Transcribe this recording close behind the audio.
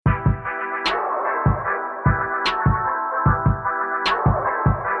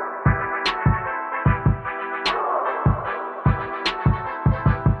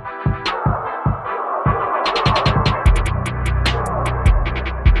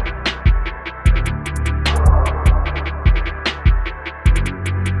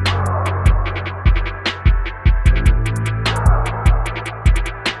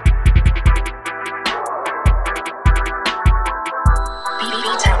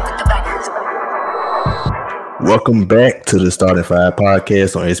Welcome back to the Starting Five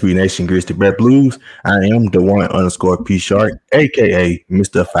podcast on SB Nation Grizzly Bear Blues. I am the _P Shark, aka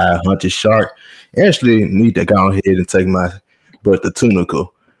Mr. 500 Shark. Actually, need to go ahead and take my butt to Tunica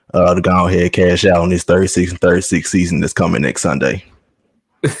to go ahead and cash out on this 36 season that's coming next Sunday.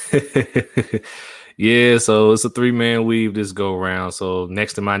 Yeah, so it's a 3-man weave this go around. So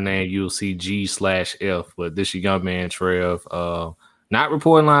next to my name, you'll see G/F, but this your young man Trev. Not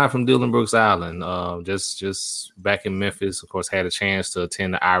reporting live from Dillon Brooks Island. Just back in Memphis. Of course, had a chance to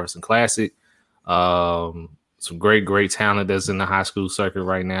attend the Iverson Classic. Some great talent that's in the high school circuit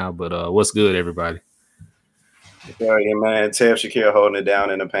right now. But what's good, everybody? Yeah, man. Tev Shakir holding it down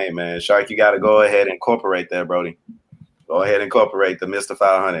in the paint, man. Shark, you got to go ahead and incorporate that, Brody. Go ahead and incorporate the Mr.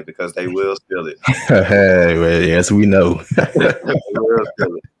 500 because they will steal it. Hey, well, yes, we know. They will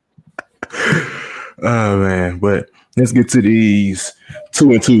steal it. Oh, man. But let's get to these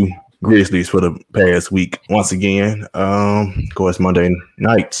 2-2 Grizzlies for the past week. Once again, of course, Monday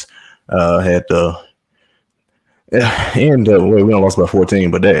nights had the and we lost by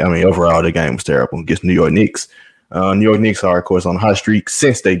 14, but overall the game was terrible against New York Knicks. New York Knicks are, of course, on a hot streak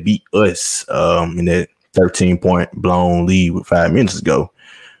since they beat us in that 13-point blown lead with 5 minutes ago.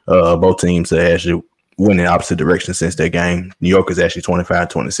 Both teams are actually went in the opposite direction since that game. New York is actually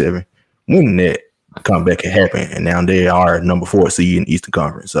 25-27. Winning that comeback had happened, and now they are number 4 seed in the Eastern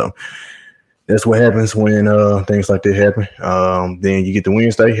Conference. So that's what happens when things like that happen. Then you get to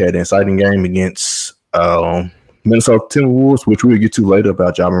Wednesday, had an exciting game against Minnesota Timberwolves, which we'll get to later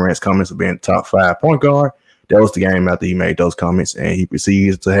about Ja Morant's comments of being top 5 point guard. That was the game after he made those comments, and he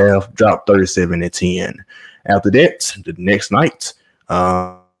proceeds to have dropped 37-10. After that, the next night,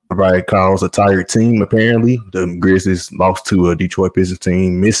 everybody calls a tired team, apparently. The Grizzlies lost to a Detroit Pistons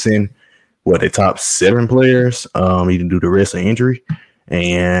team, missing their top 7 players, even due to rest and injury,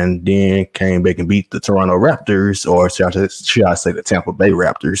 and then came back and beat the Toronto Raptors, or should I say the Tampa Bay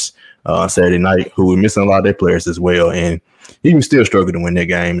Raptors, Saturday night, who were missing a lot of their players as well, and he was still struggling to win that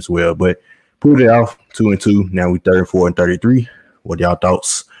game as well, but pulled it off 2-2. Now we 34-33. What are y'all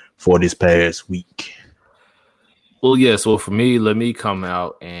thoughts for this past week? Well, yes. Well, for me, let me come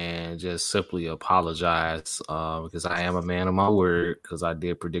out and just simply apologize because I am a man of my word, because I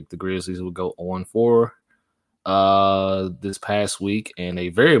did predict the Grizzlies would go 0-4 this past week, and they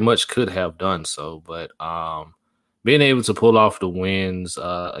very much could have done so. But being able to pull off the wins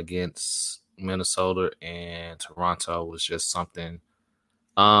against Minnesota and Toronto was just something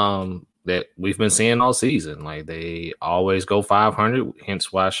that we've been seeing all season. Like, they always go 500,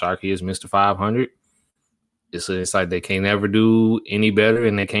 hence why Sharky is Mr. 500. It's like they can't ever do any better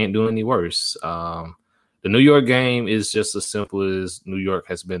and they can't do any worse. The New York game is just as simple as New York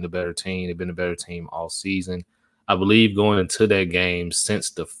has been the better team. They've been a better team all season. I believe going into that game,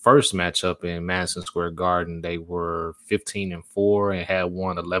 since the first matchup in Madison Square Garden, they were 15-4 and had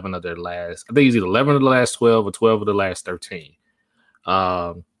won 11 of their last. I think it's either 11 of the last 12 or 12 of the last 13.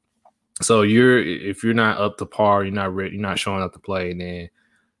 So if you're not up to par, you're not ready, you're not showing up to play, then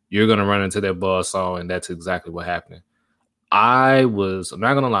you're gonna run into that buzzsaw, and that's exactly what happened. I'm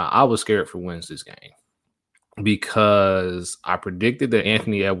not gonna lie, I was scared for Wednesday's game because I predicted that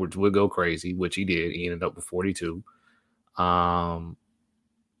Anthony Edwards would go crazy, which he did. He ended up with 42. How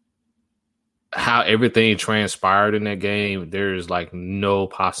everything transpired in that game, there's like no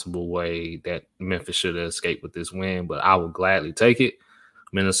possible way that Memphis should have escaped with this win, but I would gladly take it.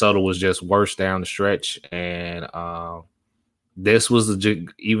 Minnesota was just worse down the stretch, and this was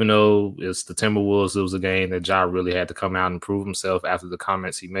even though it's the Timberwolves, it was a game that Ja really had to come out and prove himself after the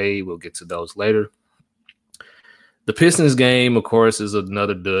comments he made. We'll get to those later. The Pistons game, of course, is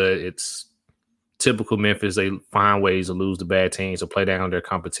another dud. It's typical Memphis. They find ways to lose the bad teams or play down their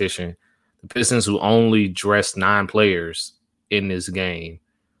competition. The Pistons, who only dressed 9 players in this game,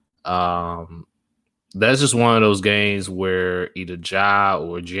 that's just one of those games where either Ja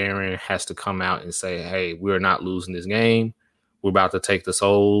or Jaren has to come out and say, hey, we're not losing this game. We're about to take the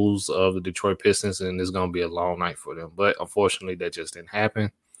souls of the Detroit Pistons, and it's going to be a long night for them. But unfortunately, that just didn't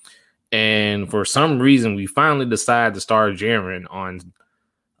happen. And for some reason, we finally decided to start Jaren on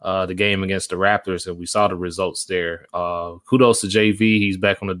the game against the Raptors, and we saw the results there. Kudos to JV. He's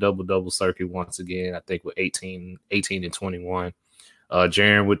back on the double-double circuit once again, I think with 18 and 21.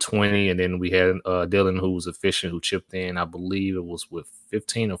 Jaren with 20, and then we had Dillon, who was efficient, who chipped in. I believe it was with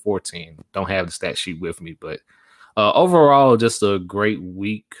 15 or 14. Don't have the stat sheet with me, but overall, just a great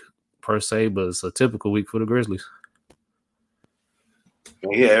week per se, but it's a typical week for the Grizzlies.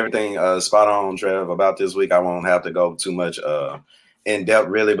 Yeah, everything spot on, Trev, about this week. I won't have to go too much in depth,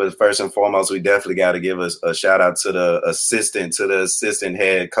 really. But first and foremost, we definitely got to give us a shout out to the assistant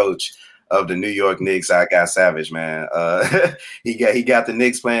head coach of the New York Knicks. I got Savage, man. He got the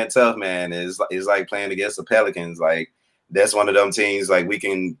Knicks playing tough, man. It's like playing against the Pelicans. Like, that's one of them teams like we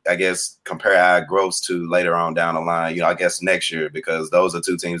can, I guess, compare our growths to later on down the line, you know, I guess next year, because those are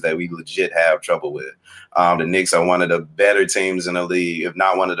two teams that we legit have trouble with. The Knicks are one of the better teams in the league, if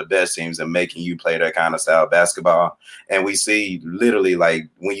not one of the best teams in making you play that kind of style of basketball. And we see literally, like,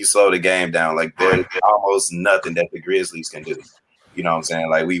 when you slow the game down, like, there's almost nothing that the Grizzlies can do. You know what I'm saying?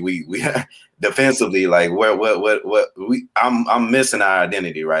 Like, we defensively, like, I'm missing our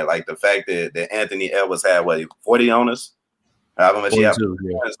identity, right? Like, the fact that Anthony Edwards had 40 on us. However much he had,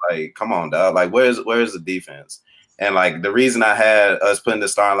 it's like, come on, dog. Like, where's the defense? And like, the reason I had us putting the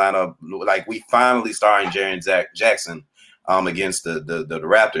starting lineup, like, we finally starting Jaren Jackson against the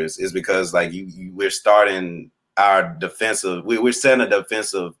Raptors, is because like we're starting our defensive. We're setting a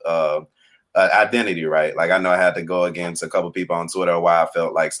defensive identity, right? Like, I know I had to go against a couple people on Twitter why I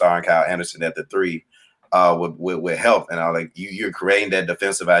felt like starring Kyle Anderson at the 3 would help, and I like you're creating that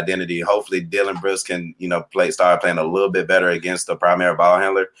defensive identity. Hopefully Dillon Brooks can, you know, start playing a little bit better against the primary ball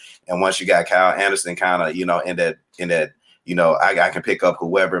handler. And once you got Kyle Anderson kind of, you know, in that, you know, I can pick up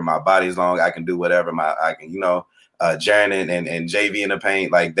whoever, my body's long, I can do whatever, I can, you know, Jaren and JV in the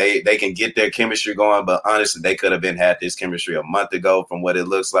paint, like they can get their chemistry going, but honestly, they could have had this chemistry a month ago from what it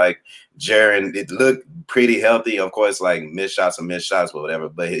looks like. Jaren, it looked pretty healthy. Of course, like, missed shots, but whatever,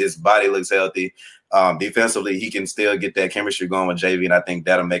 but his body looks healthy. Defensively, he can still get that chemistry going with JV, and I think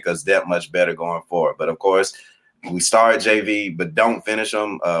that'll make us that much better going forward. But of course, we start JV, but don't finish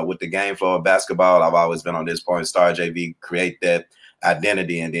them with the game flow of basketball. I've always been on this point: start JV, create that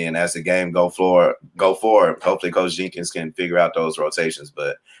identity, and then as the game go forward, hopefully Coach Jenkins can figure out those rotations.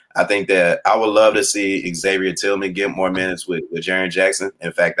 But I think that I would love to see Xavier Tillman get more minutes with Jaren Jackson.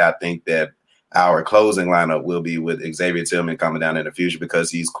 In fact, I think that our closing lineup will be with Xavier Tillman coming down in the future because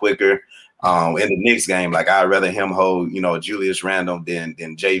he's quicker. In the Knicks game, like, I'd rather him hold, you know, Julius Randle than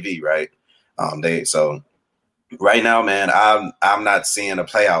JV, right? So right now, man, I'm not seeing a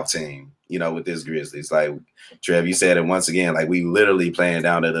playoff team, you know, with this Grizzlies. Like, Trev, you said it once again, like, we literally playing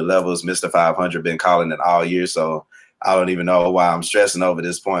down to the levels Mr. 500 been calling it all year. So I don't even know why I'm stressing over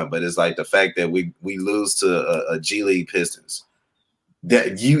this point, but it's like the fact that we lose to a G League Pistons.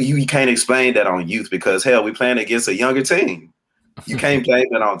 That you can't explain that on youth, because hell, we playing against a younger team. You can't blame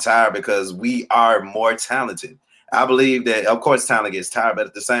it on tired, because we are more talented. I believe that, of course, talent gets tired, but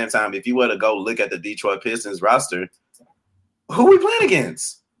at the same time, if you were to go look at the Detroit Pistons roster, who we playing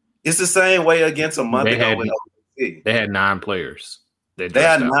against? It's the same way against a month ago. They had 9 players. They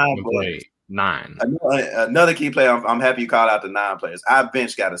had 9 players. 9. Another key player. I'm happy you called out the 9 players. Our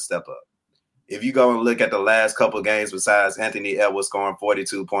bench got to step up. If you go and look at the last couple of games, besides Anthony Edwards scoring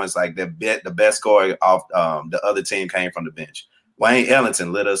 42 points, like the best scorer off the other team came from the bench. Wayne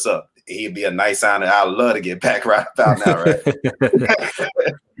Ellington lit us up. He'd be a nice sign. I'd love to get back right about now, right?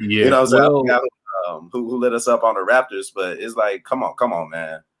 Yeah. You know what I'm saying? Who lit us up on the Raptors, but it's like, come on,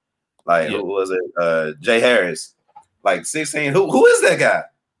 man. Like, Who was it? Jay Harris. Like, 16. Who is that guy?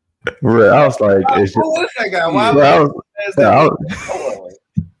 I was like, who is that guy? Why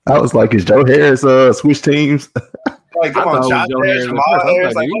I was like, is Joe Harris switch teams? Like, come on, Josh Harris, Jamal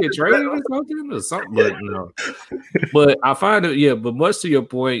Harris. Like, you get traded or something, but no. But I find it, yeah. But much to your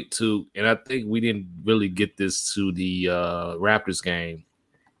point, too, and I think we didn't really get this to the Raptors game.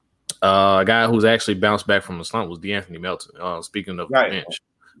 A guy who's actually bounced back from the slump was DeAnthony Melton. Speaking of the bench,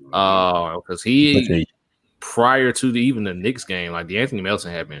 because he prior to even the Knicks game, like, DeAnthony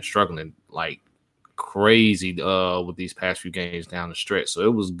Melton had been struggling like crazy with these past few games down the stretch. So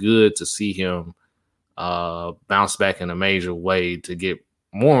it was good to see him bounce back in a major way and to get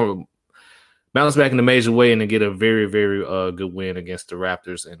a very, very good win against the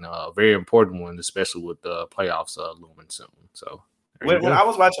Raptors, and a very important one, especially with the playoffs looming soon. So when I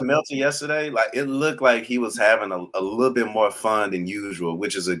was watching Melton yesterday, like, it looked like he was having a little bit more fun than usual,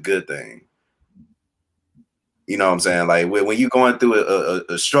 which is a good thing. You know what I'm saying? Like, when you're going through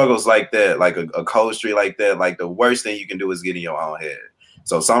a struggles like that, like a cold streak like that, like, the worst thing you can do is get in your own head.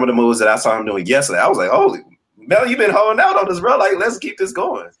 So some of the moves that I saw him doing yesterday, I was like, holy, Mel, you've been holding out on this, bro. Like, let's keep this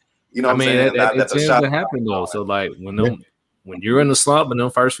going. You know what I'm saying? It tends to happen, though. So, like, when you're in the slump and them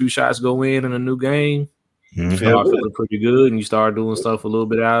first few shots go in a new game, you start feeling pretty good, and you start doing stuff a little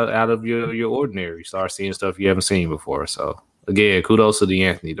bit out of your ordinary. You start seeing stuff you haven't seen before. So, again, kudos to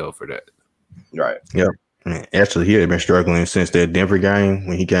DeAnthony, though, for that. Right. Yeah. Actually, he had been struggling since that Denver game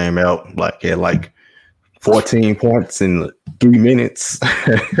when he came out. Like, he had like 14 points in 3 minutes.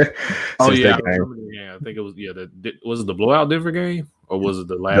 Oh yeah, I think it was was it the blowout Denver game or was it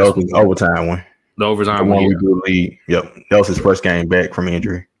the last? That was the overtime one. The overtime one we do lead. Yep, that was his first game back from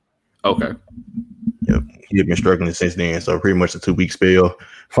injury. Okay. Yep, he had been struggling since then, so pretty much a 2-week spell.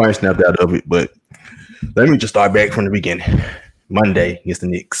 Finally snapped out of it, but let me just start back from the beginning. Monday against the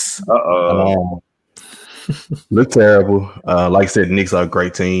Knicks. Look terrible. Like I said, the Knicks are a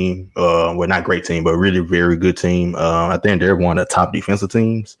great team. Well, not great team, but really very good team. I think they're one of the top defensive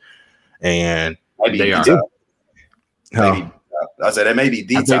teams, and they are. I said they may be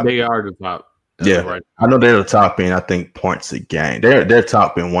the top. Think they are the top. Yeah, right. I know they're the top in. I think points a game. They're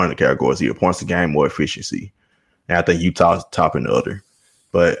top in one of the categories, either points a game or efficiency. And I think Utah's top in the other.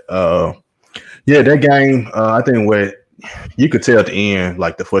 But yeah, that game. I think what you could tell at the end,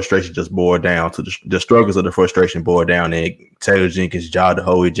 like the frustration just boiled down to the struggles of the frustration boiled down, and Taylor Jenkins jogged the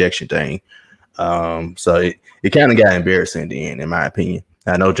whole ejection thing. So it kind of got embarrassing at the end, in my opinion.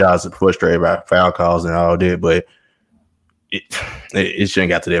 I know Jaws is frustrated about foul calls and all that, but it shouldn't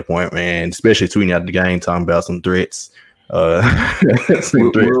got to that point, man. Especially tweeting out the game, talking about some threats. We'll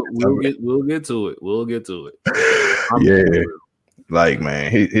get to it. We'll get to it. Yeah, like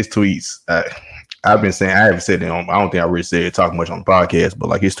man, his tweets. I've been saying I haven't said it on. I don't think I really said talk much on the podcast, but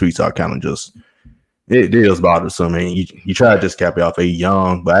like his tweets are kind of just it is bothersome. I mean, you try to just cap it off a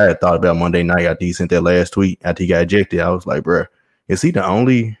young, but I had thought about Monday night after he sent that last tweet after he got ejected. I was like, bro, is he the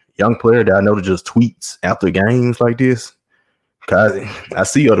only young player that I know that just tweets after games like this? Cause I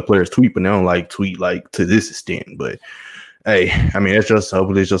see other players tweet, but they don't like tweet like to this extent. But hey, I mean, it's just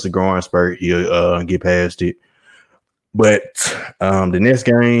hopefully it's just a growing spurt. He'll get past it. But the next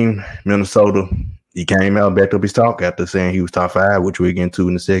game, Minnesota, he came out and backed up his talk after saying he was top 5, which we'll get into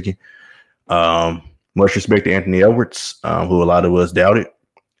in a second. Much respect to Anthony Edwards, who a lot of us doubted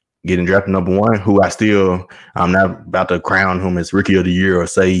getting drafted number 1, who I'm not about to crown him as rookie of the year or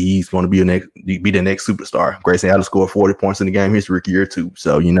say he's going to be the next superstar. Grayson Allen scored 40 points in the game his rookie year too.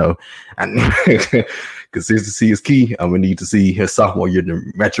 So, consistency is key. I'm going to need to see his sophomore year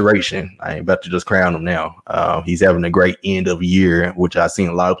maturation. I ain't about to just crown him now. He's having a great end of year, which I've seen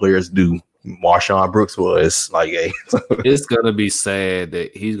a lot of players do. Marshawn Brooks was like, hey. It's going to be sad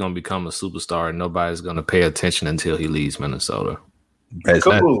that he's going to become a superstar and nobody's going to pay attention until he leaves Minnesota.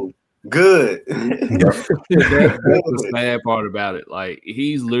 Cool. Good. That's the sad part about it. Like,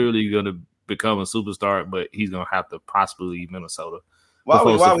 he's literally going to become a superstar, but he's going to have to possibly leave Minnesota. Before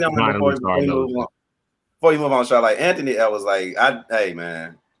you move on, Shaw, like Anthony Edwards, like, hey,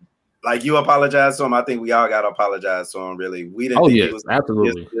 man, like you apologize to him. I think we all got to apologize to him, really. We didn't think he was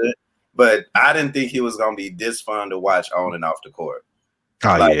absolutely good, but I didn't think he was going to be this fun to watch on and off the court.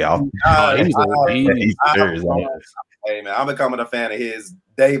 Oh, like, yeah. Hey, man, I'm becoming a fan of his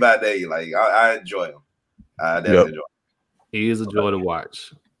day by day. Like, I enjoy him. I definitely enjoy him. He is a joy to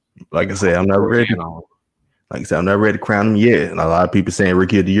watch. Like I said, I'm not ready. Like I said, I'm not ready to crown him yet. And a lot of people saying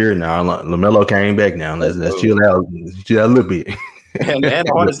rookie of the year now. LaMelo came back now. Let's chill out a little bit. and the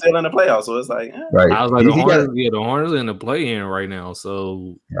Hornets still in the playoffs, so it's like, right. I was like, the Hornets are in the play-in right now.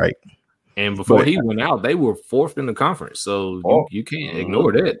 So right. And before he went out, they were 4th in the conference. So you can't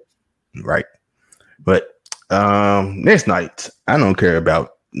ignore that. Right. But next night, I don't care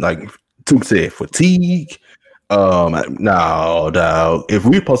about, like Took said, fatigue. No, dog. If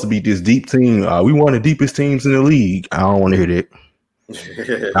we're supposed to be this deep team, we one of the deepest teams in the league. I don't want to hear that.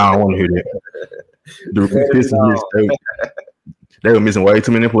 I don't want to hear that. The Pistons, they were missing way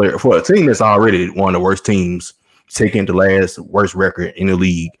too many players for a team that's already one of the worst teams, taking the last worst record in the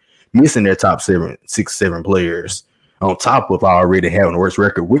league, missing their top 6-7 players on top of already having the worst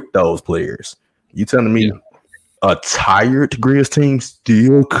record with those players. You telling me a tired Grizz team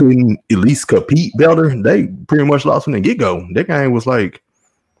still couldn't at least compete better? They pretty much lost from the get-go. That game was like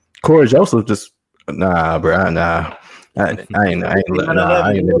Corey Joseph just bro. I ain't.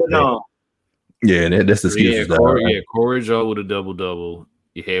 Yeah, that's the excuses. Corey Joe with a double-double.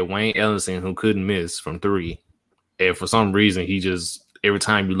 You had Wayne Ellington who couldn't miss from 3. And for some reason, he just, every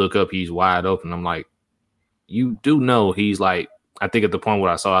time you look up, he's wide open. I'm like, you do know he's like, I think at the point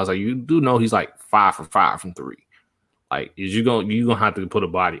where I saw, I was like, you do know he's like 5 for 5 from 3. Like, you're gonna have to put a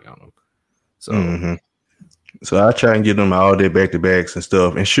body on him. So, So I try and get them all their back-to-backs and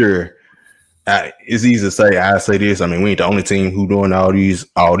stuff. And sure, it's easy to say. I say this. I mean, we ain't the only team who doing all these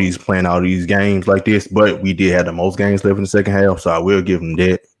playing all these games like this. But we did have the most games left in the second half, so I will give them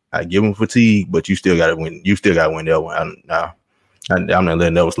that. I give them fatigue, but you still got to win. You still got to win that one. I'm not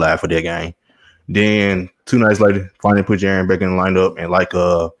letting that one slide for that game. Then 2 nights later, finally put Jaren back in the lineup, and like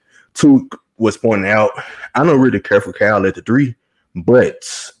Took was pointing out, I don't really care for Cal at the 3,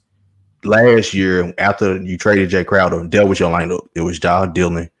 but last year after you traded Jay Crowder, that was your lineup. It was Ja,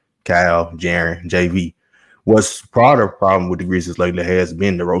 Dillon, Kyle, Jaren, JV. What's part of the problem with the Grizzlies lately has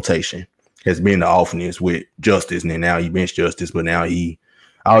been the rotation, has been the offense with Justice, and then now you bench Justice, but now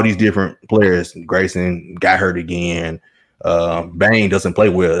all these different players. Grayson got hurt again. Bane doesn't play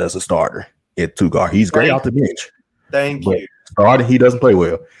well as a starter at two guard. He's great off the bench. Thank you. Starting, he doesn't play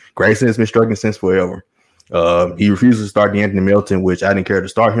well. Grayson has been struggling since forever. He refuses to start Anthony Melton, which I didn't care to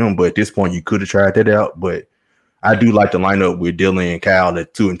start him, but at this point you could have tried that out. But I do like to line up with Dillon and Kyle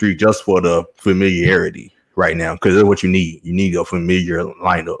at 2 and 3 just for the familiarity right now, because that's what you need. You need a familiar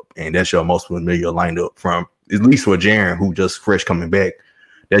lineup, and that's your most familiar lineup from, at least for Jaren, who just fresh coming back.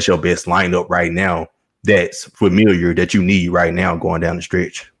 That's your best lineup right now. That's familiar that you need right now going down the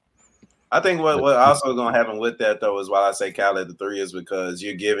stretch. I think what also going to happen with that, though, is why I say Kyle at the 3 is because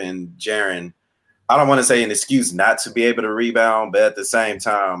you're giving Jaren, I don't want to say an excuse not to be able to rebound, but at the same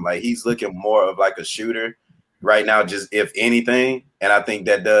time, like, he's looking more of like a shooter right now, just if anything. And I think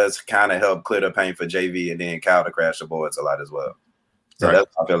that does kind of help clear the paint for JV and then Kyle to crash the boards a lot as well. So right.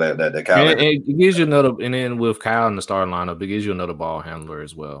 I feel like that Kyle. And it gives you another, and then with Kyle in the starting lineup, it gives you another ball handler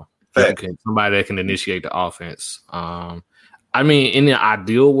as well. Somebody that can initiate the offense. I mean, in the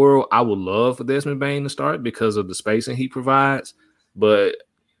ideal world, I would love for Desmond Bane to start because of the spacing he provides. But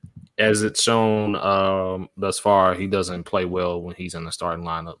as it's shown thus far, he doesn't play well when he's in the starting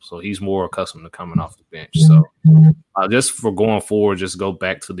lineup. So he's more accustomed to coming off the bench. So just for going forward, just go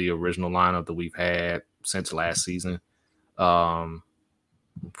back to the original lineup that we've had since last season.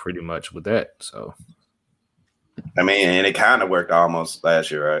 Pretty much with that. So, I mean, and it kind of worked almost last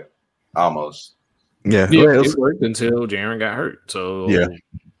year, right? Almost. Yeah, it worked until Jaren got hurt. So yeah,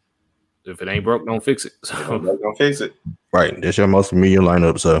 if it ain't broke, don't fix it. So don't fix it. Right, that's your most familiar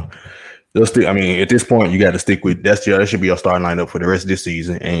lineup. So, I mean, at this point, you got to stick with that should be your starting lineup for the rest of this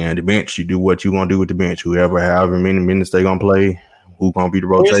season. And the bench, you do what you want to do with the bench. However many minutes they gonna play, who gonna be the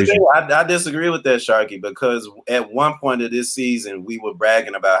rotation. I disagree with that, Sharky, because at one point of this season, we were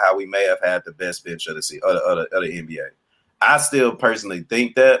bragging about how we may have had the best bench of the NBA. I still personally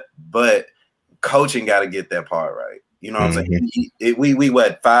think that, but coaching got to get that part right. You know what I'm saying? We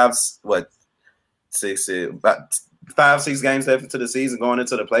about 5-6 games left into the season going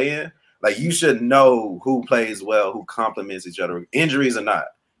into the play-in. Like, you should know who plays well, who complements each other, injuries or not.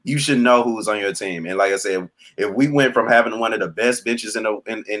 You should know who's on your team. And like I said, if we went from having one of the best benches in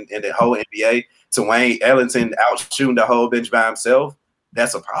the whole NBA to Wayne Ellington out shooting the whole bench by himself,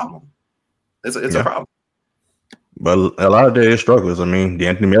 that's a problem. It's a problem. But a lot of their struggles. I mean,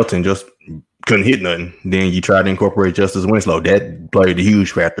 Anthony Melton just couldn't hit nothing. Then you try to incorporate Justice Winslow. That played a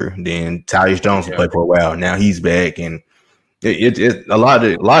huge factor. Then Tyus Jones played for a while. Now he's back, and it a lot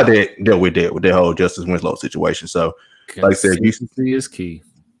of that dealt with that whole Justice Winslow situation. So, like I said, consistency is key.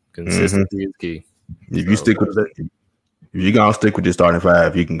 Consistency is key. If you stick with that, if you're gonna stick with your starting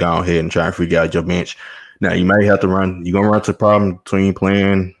 5, you can go ahead and try and figure out your bench. Now you may have to run. You're gonna run to a problem between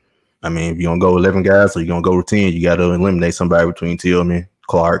playing. I mean, if you're gonna go 11 guys or you're gonna go to 10, you got to eliminate somebody between Tillman,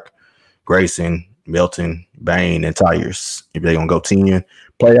 Clark, Grayson, Melton, Bane, and Tyus. If they're gonna go 10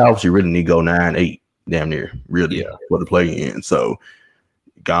 playoffs, you really need to go 9, 8, damn near, really, for the play-in. So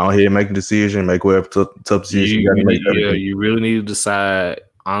go ahead and make a decision, make whatever tough decision you got to make. Yeah, you really need to decide.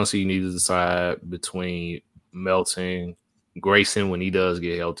 Honestly, you need to decide between Melton, Grayson when he does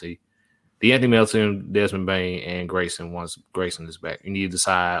get healthy. The Anthony Melton, Desmond Bane, and Grayson once Grayson is back. You need to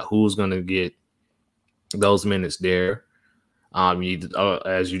decide who's going to get those minutes there. You need to,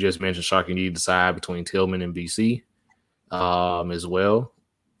 as you just mentioned, Shark, you need to decide between Tillman and BC as well.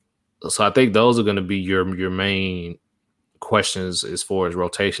 So I think those are going to be your main questions as far as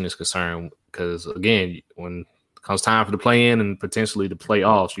rotation is concerned. Because, again, when it comes time for the play-in and potentially the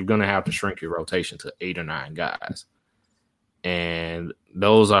playoffs, you're going to have to shrink your rotation to 8 or 9 guys. And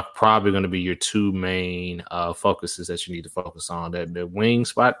those are probably going to be your 2 main focuses that you need to focus on, that the wing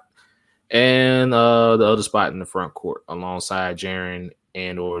spot and the other spot in the front court alongside Jaren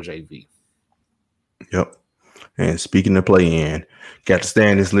and or JV. Yep. And speaking of play-in, got the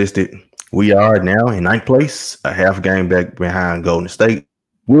standings listed. We are now in 9th place, a half game back behind Golden State,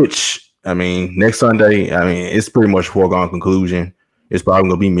 which, I mean, next Sunday, I mean, it's pretty much a foregone conclusion. It's probably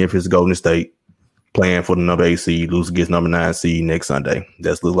going to be Memphis, Golden State, playing for the number 8 seed, lose against number 9 seed next Sunday.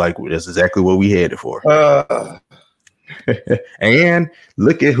 That's exactly what we had it for. And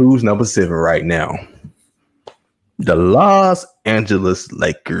look at who's number 7 right now. The Los Angeles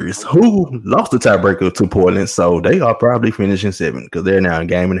Lakers, who lost the tiebreaker to Portland, so they are probably finishing 7 because they're now a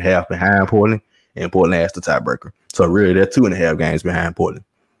game and a half behind Portland, and Portland has the tiebreaker. So really, they're 2.5 games behind Portland.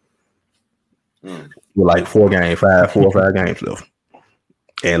 With like 4 or 5 games left.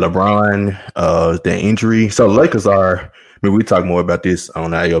 And LeBron, the injury. So the Lakers are. I mean, we talk more about this on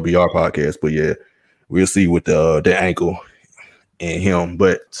the ALBR podcast, but yeah, we'll see with the ankle and him.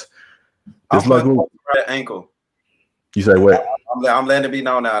 But this right ankle. You say what? I'm letting it be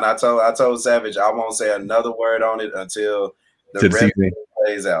known now, and I told Savage I won't say another word on it until the rest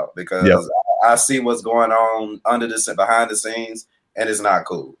plays out, because I see what's going on behind the scenes, and it's not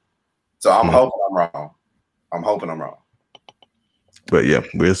cool. So I'm hoping I'm wrong. But yeah,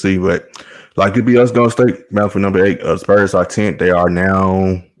 we'll see. But like it be us Golden State bound for number 8. Spurs are 10th. They are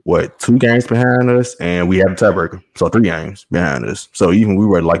now 2 games behind us, and we have a tiebreaker, so 3 games behind us. So even we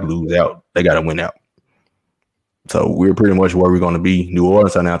were like lose out, they got to win out. So we're pretty much where we're going to be. New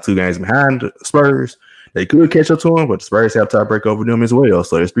Orleans are now 2 games behind the Spurs. They could catch up to them, but the Spurs have tiebreak over them as well.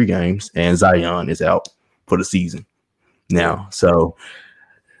 So there's 3 games, and Zion is out for the season now. So,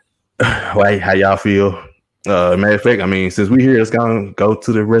 how y'all feel? Matter of fact, I mean, since we're here, let's go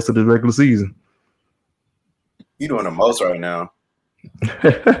to the rest of the regular season. You're doing the most right now.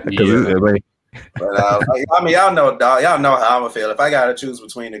 Yeah. But I mean, y'all know, dog. Y'all know how I would feel if I got to choose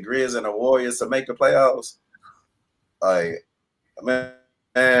between the Grizz and the Warriors to make the playoffs. Like,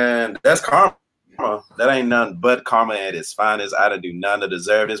 man, that's karma. That ain't nothing but karma at its finest. I didn't do none to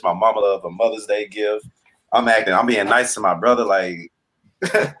deserve this. My mama loved a Mother's Day gift. I'm being nice to my brother. Like,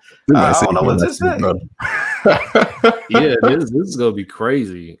 I don't know what to say. Yeah, this is gonna be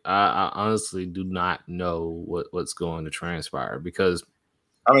crazy. I honestly do not know what's going to transpire, because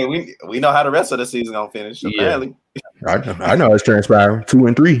I mean we know how the rest of the season gonna finish. Apparently, I know it's transpiring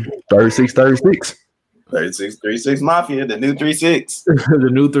 2-3, 36-36. 36 Mafia, the new 3-6. The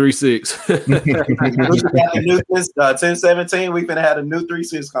new 3-6. The new 10-17. We've had a new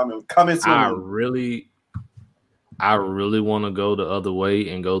 3-6 coming soon. I really want to go the other way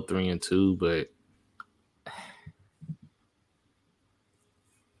and go 3-2, but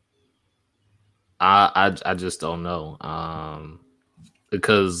I just don't know.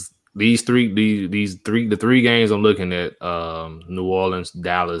 Because the 3 games I'm looking at, New Orleans,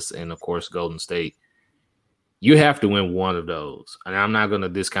 Dallas, and of course Golden State, you have to win one of those. And I'm not going to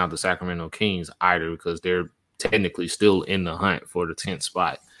discount the Sacramento Kings either, because they're technically still in the hunt for the 10th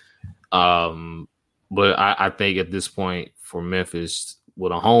spot. But I think at this point for Memphis,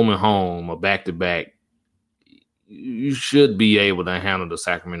 with a home and home, a back-to-back, you should be able to handle the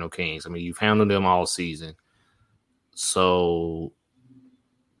Sacramento Kings. I mean, you've handled them all season. So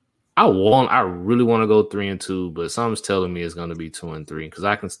I really want to go 3-2, but something's telling me it's going to be 2-3, because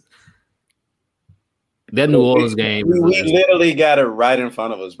I can – that New Orleans game. We literally got it right in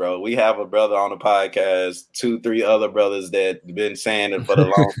front of us, bro. We have a brother on the podcast, 2-3 other brothers that been saying it for the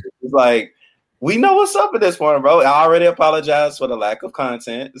long. It's like, we know what's up at this point, bro. I already apologize for the lack of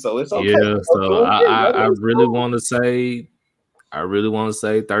content, so it's okay. Yeah, so I really want to say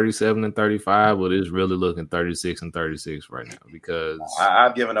 37-35, but it's really looking 36-36 right now, because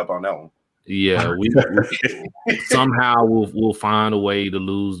I've given up on that one. Yeah, we somehow we'll find a way to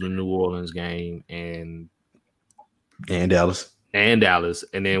lose the New Orleans game and Dallas, and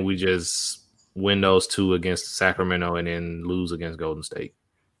then we just win those 2 against Sacramento and then lose against Golden State,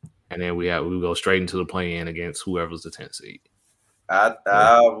 and then we go straight into the play-in against whoever's the 10th seed. I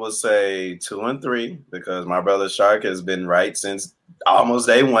would say 2-3, because my brother Shark has been right since almost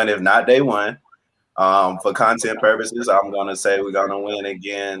day one, if not day one. For content purposes, I'm gonna say we're gonna win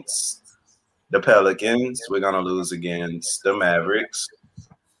against the Pelicans. We're gonna lose against the Mavericks.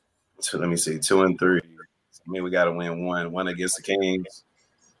 Let me see, 2-3. I mean, we gotta win one against the Kings.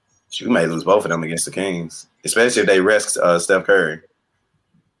 We may lose both of them against the Kings, especially if they rest Steph Curry.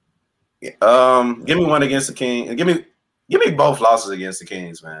 Give me one against the Kings. Give me both losses against the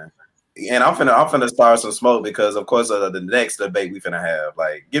Kings, man. And I'm finna start some smoke, because of course the next debate we finna have.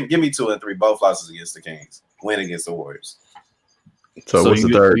 Like, give me 2-3, both losses against the Kings, win against the Warriors. So what's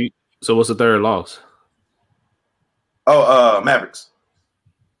the third? So what's the third loss? Mavericks.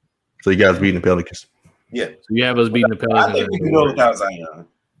 So you guys beating the Pelicans? Yeah. So you have us beating the Pelicans. I think we can go without Zion,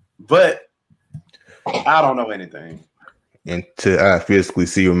 but I don't know anything. And I physically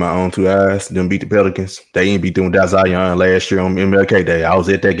see with my own 2 eyes them beat the Pelicans. They ain't beat them without Zion last year on MLK Day. I was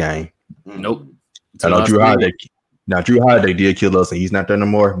at that game. Nope. I know Drew Holiday did kill us, and he's not there no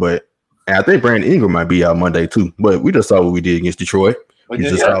more. But I think Brandon Ingram might be out Monday too. But we just saw what we did against Detroit. Who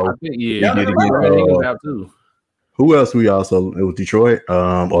else? It was Detroit.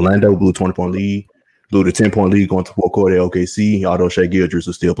 Orlando blew a 20-point lead, blew the 10-point lead going to fourth quarter at OKC. Although Shai Gilgeous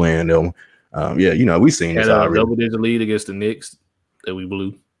is still playing them. We've seen this already. Double-digit lead against the Knicks that we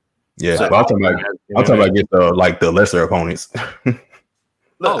blew. Yeah, so I'm talking about against the lesser opponents.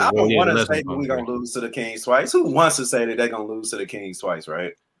 Look, I don't want to let's say that we're gonna lose to the Kings twice. Who wants to say that they're gonna lose to the Kings twice,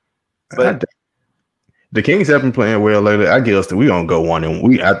 right? But the Kings have been playing well lately. I guess that we're gonna go 1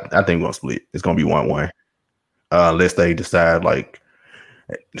 and I think we're gonna split. It's gonna be 1-1. Unless they decide like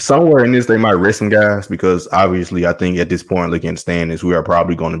somewhere in this they might rest some guys, because obviously I think at this point looking at the standings, we are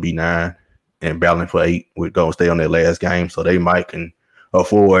probably going to be 9 and battling for 8 with Golden State on their last game. So they might can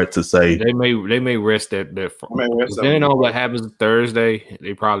afford to say they may rest that depending on what happens Thursday,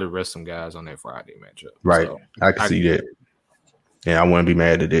 they probably rest some guys on that Friday matchup. Right. So I can see that. Yeah, I wouldn't be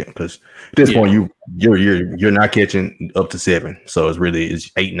mad at it, because at this point you're not catching up to 7. So it's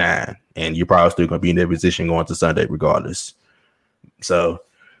 8-9, and you're probably still gonna be in that position going to Sunday regardless. So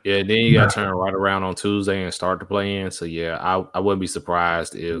yeah, then you got to turn right around on Tuesday and start to play in. So yeah, I wouldn't be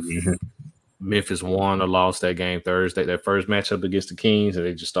surprised if Memphis won or lost that game Thursday, that first matchup against the Kings, and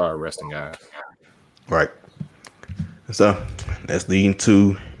they just started resting guys. Right. So that's leading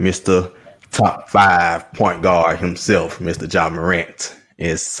to Mr. Top 5 point guard himself, Mr. Ja Morant.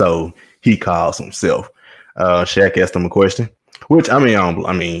 And so he calls himself. Shaq asked him a question, which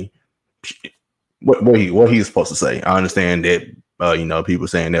what he's supposed to say. I understand that people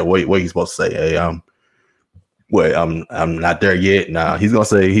saying that what he's supposed to say. Hey, I'm not there yet. Nah, he's gonna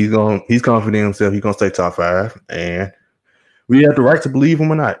say he's confident in himself. He's gonna stay top 5, and we have the right to believe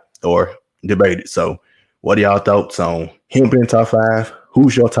him or not, or debate it. So, what are y'all thoughts on him being top 5?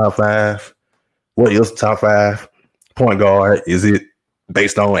 Who's your top 5? What is the top 5 point guard? Is it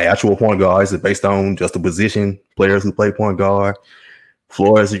based on actual point guard? Is it based on just the position players who play point guard?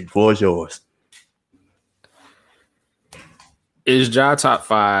 Floor is yours. Is Ja top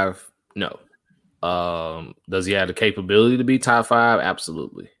 5? No. Does he have the capability to be top 5?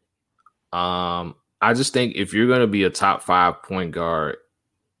 Absolutely. I just think if you're going to be a top 5 point guard,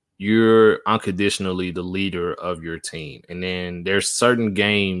 you're unconditionally the leader of your team. And then there's certain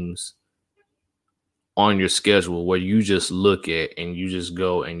games on your schedule where you just look at and you just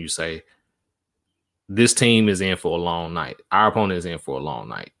go and you say, this team is in for a long night. Our opponent is in for a long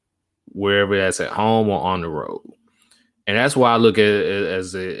night, wherever that's at home or on the road. And that's why I look at it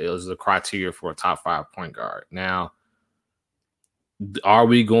as a criteria for a top 5 point guard. Now, are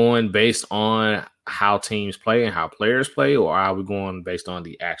we going based on how teams play and how players play, or are we going based on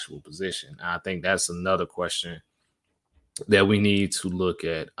the actual position? I think that's another question that we need to look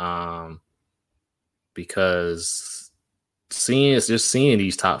at, because seeing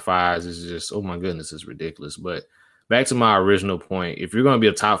these top 5s is just, oh my goodness, it's ridiculous. But back to my original point, if you're going to be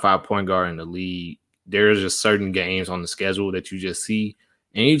a top 5 point guard in the league, there's just certain games on the schedule that you just see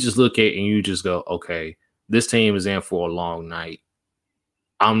and you just look at and you just go, okay, this team is in for a long night.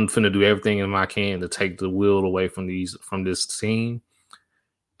 I'm finna do everything in my can to take the will away from this team.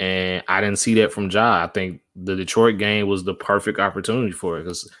 And I didn't see that from Ja. I think the Detroit game was the perfect opportunity for it,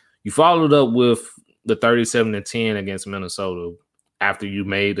 because you followed up with the 37-10 against Minnesota after you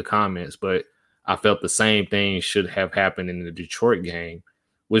made the comments, but I felt the same thing should have happened in the Detroit game,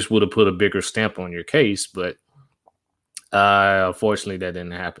 which would have put a bigger stamp on your case. But unfortunately, that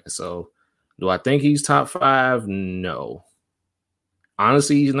didn't happen. So do I think he's top 5? No.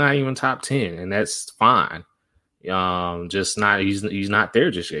 Honestly, he's not even top 10, and that's fine. Just not he's not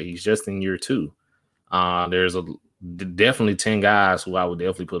there just yet. He's just in year 2. There's definitely 10 guys who I would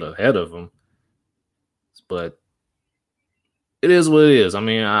definitely put ahead of him. But it is what it is. I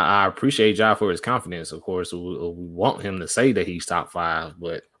mean, I appreciate Ja for his confidence. Of course, we want him to say that he's top 5,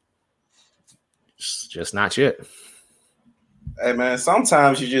 but just not yet. Hey, man,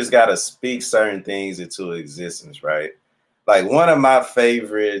 sometimes you just got to speak certain things into existence, right? Like, one of my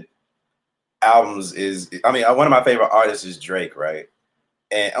favorite albums one of my favorite artists is Drake, right?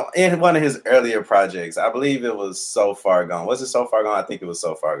 And in one of his earlier projects, I believe it was So Far Gone. Was it So Far Gone? I think it was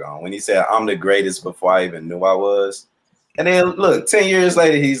So Far Gone. When he said, I'm the greatest before I even knew I was. And then look, 10 years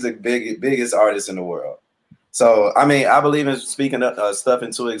later, he's the biggest artist in the world. So, I mean, I believe in speaking stuff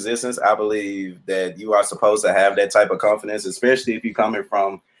into existence. I believe that you are supposed to have that type of confidence, especially if you're coming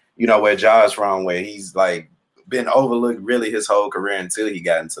from, where Ja's from, where he's like been overlooked really his whole career until he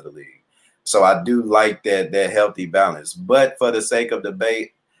got into the league. So I do like that healthy balance. But for the sake of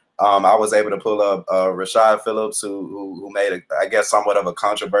debate, I was able to pull up Rashad Phillips, who made somewhat of a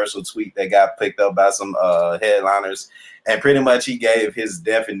controversial tweet that got picked up by some headliners. And pretty much he gave his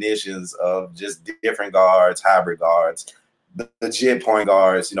definitions of just different guards, hybrid guards, legit point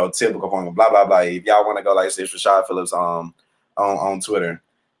guards, typical point guard, blah, blah, blah. If y'all want to go like this, Rashad Phillips on Twitter.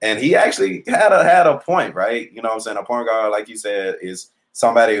 And he actually had a point, right? You know what I'm saying? A point guard, like you said, is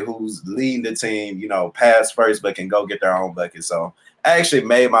somebody who's leading the team, pass first, but can go get their own bucket. So I actually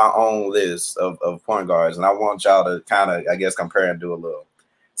made my own list of point guards, and I want y'all to kind of, compare and do a little.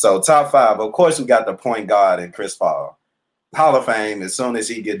 So top 5, of course, we got the point guard and Chris Paul. Hall of Fame as soon as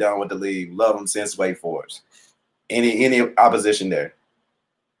he get done with the league. Love him since Wake Forest. Any opposition there?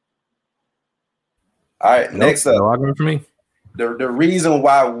 All right, next up. No argument for me. The reason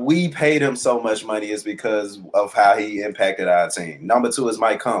why we paid him so much money is because of how he impacted our team. Number 2 is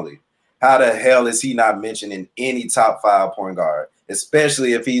Mike Conley. How the hell is he not mentioned in any top 5 point guard,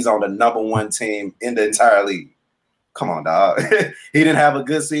 especially if he's on the number 1 team in the entire league? Come on, dog. He didn't have a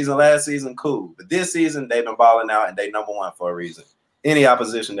good season last season, cool. But this season, they've been balling out, and they number 1 for a reason. Any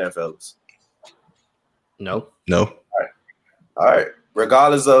opposition there, fellas? No. No. All right.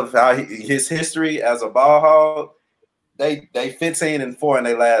 Regardless of how his history as a ball hog, they 15-4 in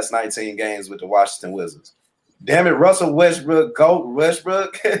their last 19 games with the Washington Wizards. Damn it, Russell Westbrook, GOAT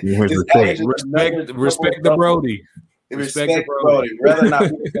Westbrook. Respect the Brody. Respect the Brody. Whether or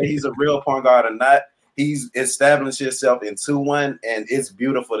not he's a real point guard or not, he's established himself in 2-1, and it's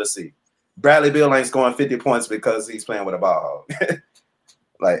beautiful to see. Bradley Beal ain't scoring 50 points because he's playing with a ball hog.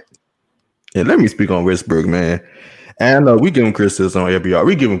 Yeah, let me speak on Westbrook, man. And we give him criticism on FBR.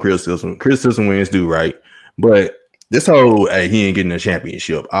 We give him criticism. Criticism wins due, right? But this whole, hey, he ain't getting a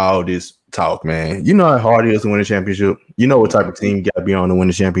championship. All this talk, man. You know how hard it is to win a championship. You know what type of team you got to be on to win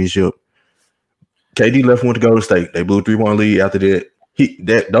a championship. KD left, went to Golden State. They blew a 3-1 lead after that.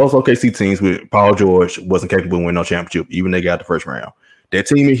 Those OKC teams with Paul George wasn't capable of winning no championship, even they got the first round. That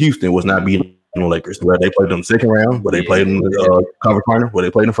team in Houston was not beating the Lakers. Where they played them second round, but they played them the conference final, where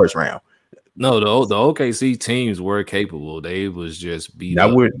they played in the first round. No, the OKC teams were capable. They was just beat not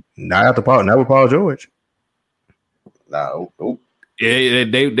up. With Paul George. No. Yeah,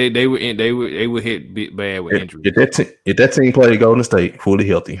 they were hit bad with injuries. If that team played Golden State fully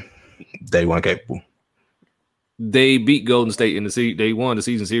healthy, they weren't capable. They beat Golden State in the season. They won the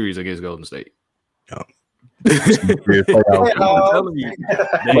season series against Golden State. They won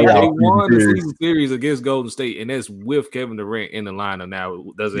the season series against Golden State, and that's with Kevin Durant in the lineup. Now,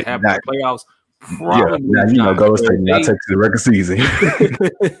 does it happen in the playoffs? Probably. Yeah, now Golden State not taking the regular season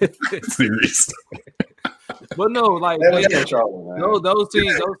series. But no, like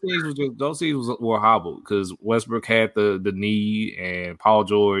those teams were hobbled because Westbrook had the knee, and Paul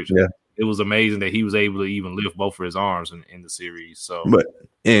George. Yeah. It was amazing that he was able to even lift both of his arms in the series. So,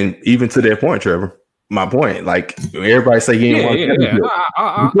 and even to that point, Trevor. My point, like everybody say he ain't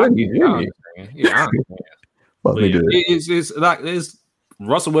I understand. It's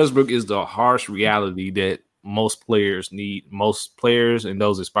Russell Westbrook is the harsh reality that most players and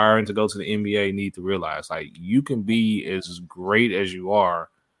those aspiring to go to the NBA need to realize. Like, you can be as great as you are,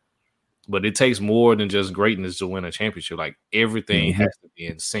 but it takes more than just greatness to win a championship. Like, everything has to be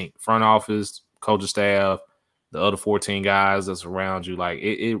in sync. Front office, coaching staff, the other 14 guys that's around you. Like,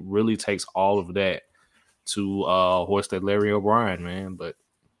 it really takes all of that to hoist that Larry O'Brien, man. But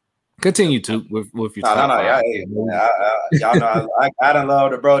continue to with your y'all know I done love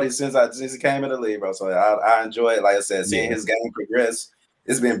the Brody since he came in the league, bro. So I enjoy it. Like I said, seeing his game progress,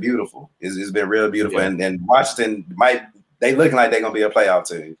 it's been beautiful. It's been real beautiful. Yeah. And Washington they looking like they're gonna be a playoff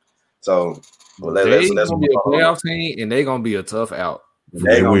team. So they're gonna be a playoff team, and they're gonna be a tough out.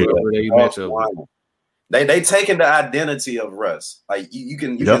 They taking the identity of Russ. Like you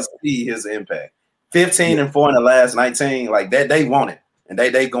can see his impact. 15-4 in the last 19, like that they want it, and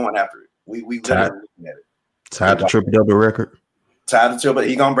they going after it. We tied looking at it. Tied the triple double record. Tied the triple.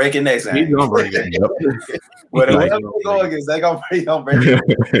 He gonna break it next time. He's gonna break it. Whatever they go against, they gonna break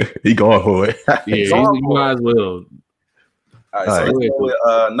it. He going for it. Yeah, he might as well. All right, so let's go with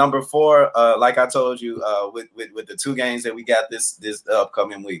number 4. Like I told you, with the 2 games that we got this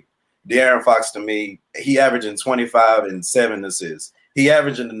upcoming week, De'Aaron Fox, to me, he averaging 25 and 7 assists. He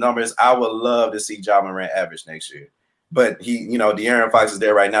averaging the numbers I would love to see Ja Morant average next year. But De'Aaron Fox is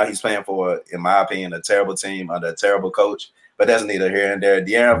there right now. He's playing for, in my opinion, a terrible team under a terrible coach. But that's neither here and there.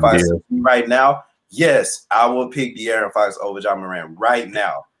 De'Aaron Fox right now, yes, I will pick De'Aaron Fox over Ja Morant right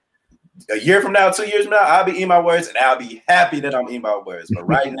now. A year from now, 2 years from now, I'll be eating my words, and I'll be happy that I'm eating my words. But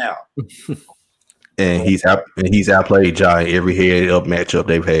right now. And he's outplayed Ja in every head-up matchup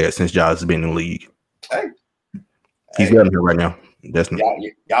they've had since Ja's been in the league. He's better than him right now.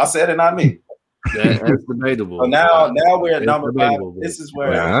 Y'all said it, not me. That's debatable. So now we're at number 5. This is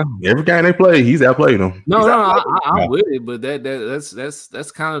where every game they play, he's outplayed them. I'm with it, but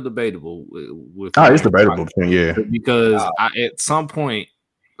that's kind of debatable. It's debatable, yeah. Because at some point,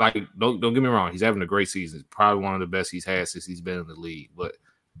 like don't get me wrong, he's having a great season. Probably one of the best he's had since he's been in the league. But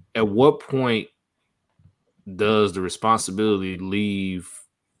at what point does the responsibility leave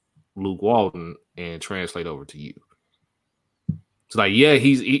Luke Walton and translate over to you? It's like,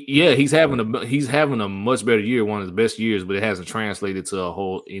 he's having a much better year, one of his best years, but it hasn't translated to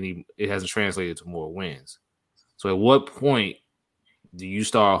more wins. So at what point do you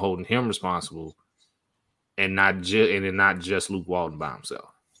start holding him responsible and not just Luke Walton by himself?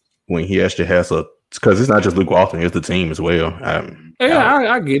 When he actually has because it's not just Luke Walton, it's the team as well.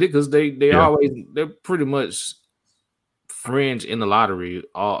 I get it, because they're pretty much fringe in the lottery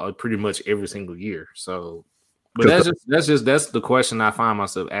pretty much every single year. So, but that's the question I find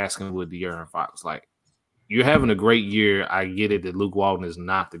myself asking with De'Aaron Fox. Like, you're having a great year. I get it that Luke Walton is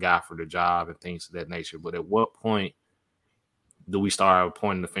not the guy for the job and things of that nature. But at what point do we start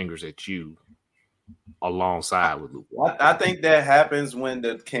pointing the fingers at you alongside with Luke Walton? I think that happens when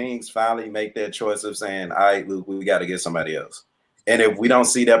the Kings finally make that choice of saying, all right, Luke, we got to get somebody else. And if we don't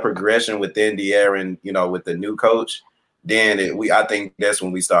see that progression within De'Aaron, with the new coach, then I think that's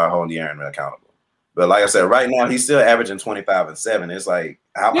when we start holding De'Aaron accountable. But like I said, right now he's still averaging 25 and 7. It's like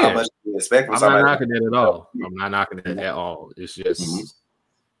how much do you expect from somebody? I'm not knocking that at all. I'm not knocking it at all. It's just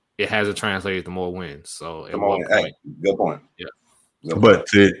it hasn't translated to more wins. So at what point? Good point. Yeah. But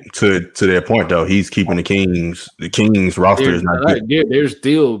to that point though, he's keeping the Kings roster is not good. They're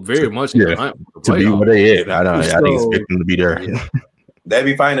still very much in the hunt to be where they at. I didn't expect them to be there. Yeah. They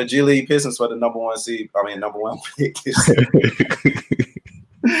be fighting the G League Pistons for the number one pick.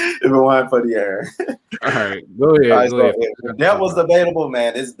 If it wasn't for the air. All right, go ahead. That was debatable,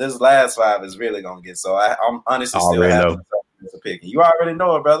 man. This last 5 is really gonna get. So I'm honestly still happy to pick. You already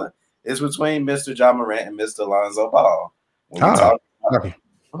know it, brother. It's between Mr. Ja Morant and Mr. Lonzo Ball.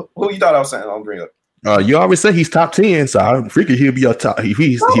 Who you thought I was saying on Green? You always say he's top 10, so I figured he'll be your top. If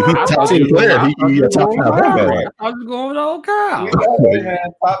he's top 10 player, he'll be your top 5. I was going with old Kyle.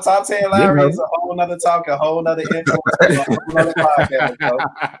 Top 10 Larry is a whole nother talk, a whole nother info, a whole nother podcast.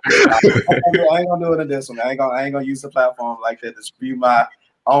 I ain't gonna do it in this one. I ain't gonna use the platform like that to spew my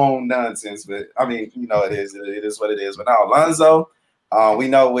own nonsense. But I mean, it is what it is. But now Lonzo, we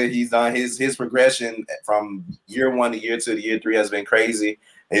know what he's done. His progression from year 1 to year 2 to year 3 has been crazy.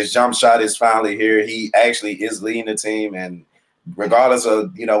 His jump shot is finally here. He actually is leading the team, and regardless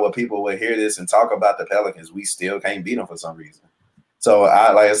of what people will hear this and talk about the Pelicans, we still can't beat them for some reason. So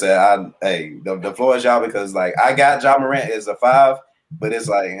the floor is y'all, because like I got Ja Morant as a 5, but it's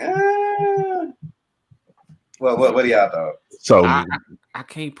like, what do y'all thought? So I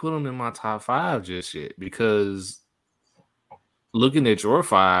can't put him in my top 5 just yet, because looking at your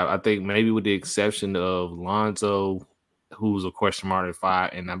 5, I think maybe with the exception of Lonzo, who's a question mark at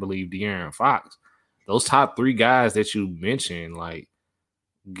 5, and I believe De'Aaron Fox, those top 3 guys that you mentioned, like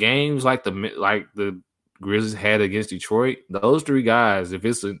games like the Grizzlies had against Detroit, those 3 guys, if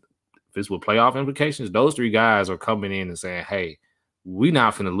it's with playoff implications, those 3 guys are coming in and saying, hey, we're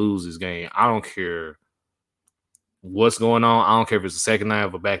not finna lose this game. I don't care what's going on. I don't care if it's the second night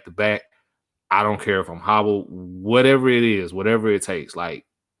of a back-to-back. I don't care if I'm hobbled, whatever it is, whatever it takes. Like,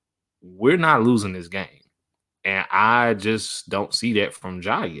 we're not losing this game. And I just don't see that from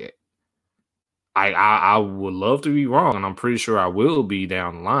Ja yet. I would love to be wrong, and I'm pretty sure I will be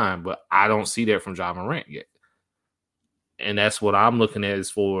down the line, but I don't see that from Ja Morant yet. And that's what I'm looking at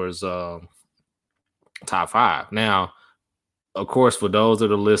as far as top 5. Now, of course, for those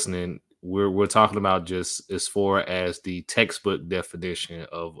that are listening, we're talking about just as far as the textbook definition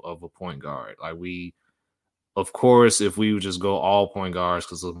of a point guard. Like of course, if we would just go all point guards,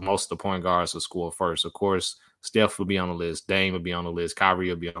 because most of the point guards will score first. Of course, Steph would be on the list, Dame would be on the list, Kyrie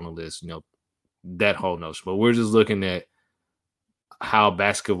would be on the list, that whole notion. But we're just looking at how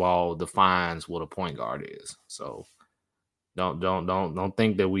basketball defines what a point guard is. So don't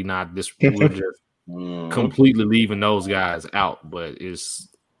think that we're just completely leaving those guys out. But it's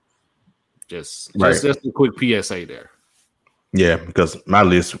just a quick PSA there. Yeah, because my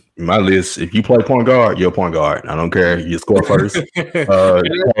list, if you play point guard, you're a point guard. I don't care. You score first. It's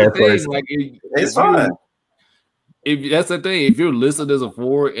fine. If that's the thing, if you're listed as a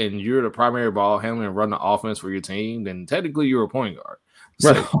forward and you're the primary ball handler and run the offense for your team, then technically you're a point guard.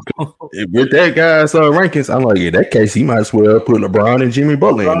 So, with that guy's rankings, I'm like, in that case, he might as well put LeBron and Jimmy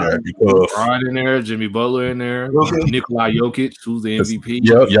Butler in there. LeBron in there, Jimmy Butler in there, Nikola Jokic, who's the MVP.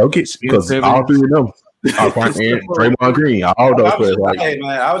 Yeah, Jokic, because all 3 of them. Draymond Green, all those players. Man,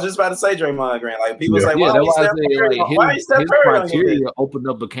 I was just about to say Draymond Green. Like people say, why his criteria opened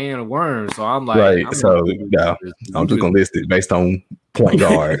up a can of worms. So I'm like, I'm just gonna list it based on point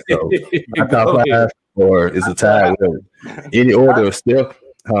guard. So my top 5, or is a tie with any order of Steph.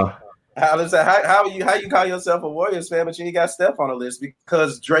 How you call yourself a Warriors fan, but you ain't got Steph on the list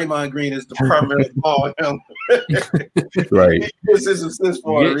because Draymond Green is the primary ball him. Right. This is assist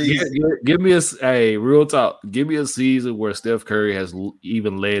for a reason. Give me real talk. Give me a season where Steph Curry has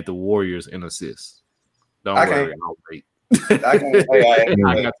even led the Warriors in assists. Don't worry, I'll wait. You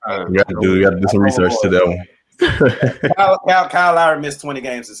got to do some research to that one. Kyle Lowry missed 20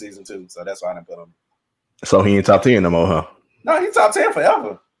 games this season too, so that's why I didn't put him. So he ain't top 10 no more, huh? No, he's top 10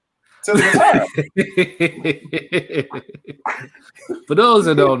 forever. For those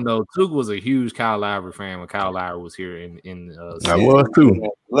that don't know, Took was a huge Kyle Lowry fan when Kyle Lowry was here in I was too.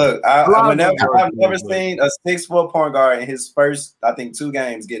 Look, I've never seen a 6-foot point guard in his first, I think, 2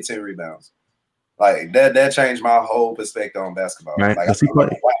 games get 10 rebounds. Like that changed my whole perspective on basketball. Man, like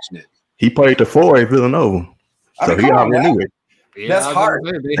watching it. He played the 4 at Villanova. So he already knew it. Yeah, that's hard.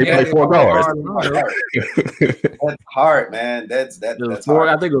 They play 4 guards. That's hard, man. That's hard.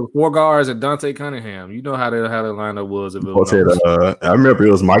 I think it was 4 guards and Dante Cunningham. You know how the lineup was at Villanova. I remember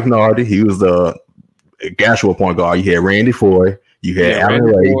it was Mike Nardi. He was the actual point guard. You had Randy Foye. You had Allen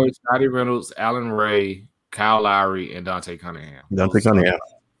Ray. Foye, Scotty Reynolds, Allen Ray, Kyle Lowry, and Dante Cunningham.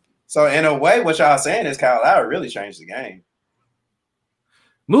 So in a way, what y'all saying is Kyle Lowry really changed the game.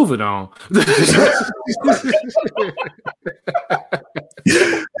 Moving on. This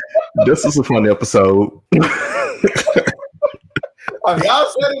is a fun episode. Y'all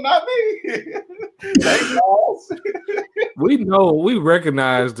said it, not me. Thanks, we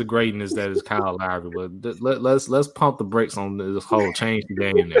recognize the greatness that is Kyle Lowry, but let's pump the brakes on this whole change the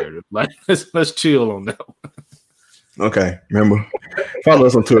game narrative. Like let's chill on that one. Okay, remember, follow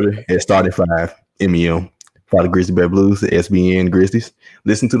us on Twitter at Started5MEM. Follow Grizzly Bear Blues, the SBN Grizzlies.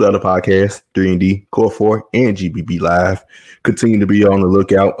 Listen to the other podcasts, 3&D, Core 4, and GBB Live. Continue to be on the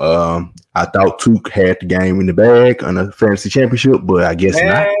lookout. I thought Took had the game in the bag on the fantasy championship, but I guess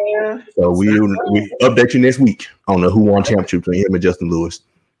not. So we update you next week on the who won championship between him and Justin Lewis.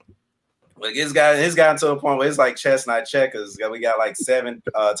 Like it's gotten to a point where it's like chestnut checkers. We got like 7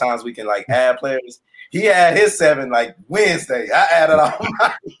 times we can like add players. He had his 7 like Wednesday. I added all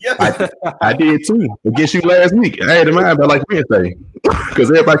mine. I did too. Against you last week. I added mine by like Wednesday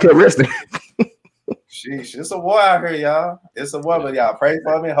because everybody kept resting. Sheesh, it's a war out here, y'all. It's a war, but y'all pray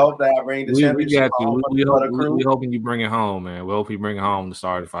for me. Hope that I bring the championship home. We hoping you bring it home, man. We hope you bring it home to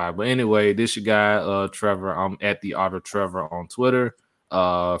Started 5. But anyway, this your guy, Trevor. I'm at the Auto Trevor on Twitter.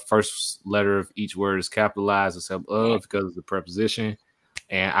 First letter of each word is capitalized except of because of the preposition.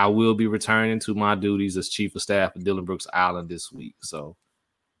 And I will be returning to my duties as chief of staff at Dillon Brooks Island this week. So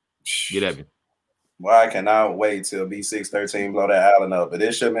get at me. Well, I cannot wait till B613 blow that island up. But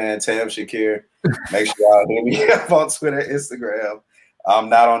it's your man, Tam Shakir. Make sure y'all hit me up on Twitter, Instagram. I'm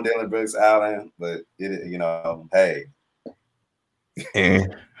not on Dillon Brooks Island, but hey.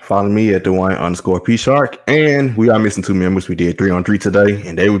 And follow me at @the1_P Shark. And we are missing 2 members. We did 3-on-3 today,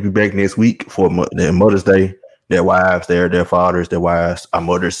 and they will be back next week for their Mother's Day. Their wives, their fathers, their wives, our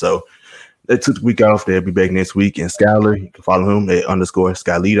mothers. So they took the week off. They'll be back next week. And Skyler, you can follow him at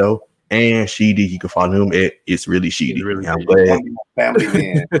 _Skylito. And Sheedy, you can follow him at It's Really Sheedy. Really I'm glad. Family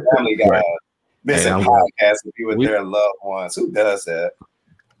man, family guy. Right. Missing podcasts to be with their loved ones. Who does that?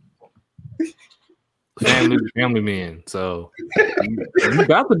 Family men. So you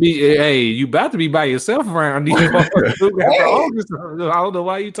about to be by yourself around these folks. I don't know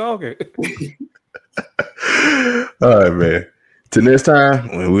why you talking. All right, man. Till next time,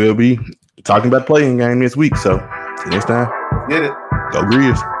 we will be talking about the playing game this week. So till next time, get it. Go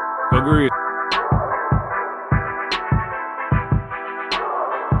Grizz. Go Grizz.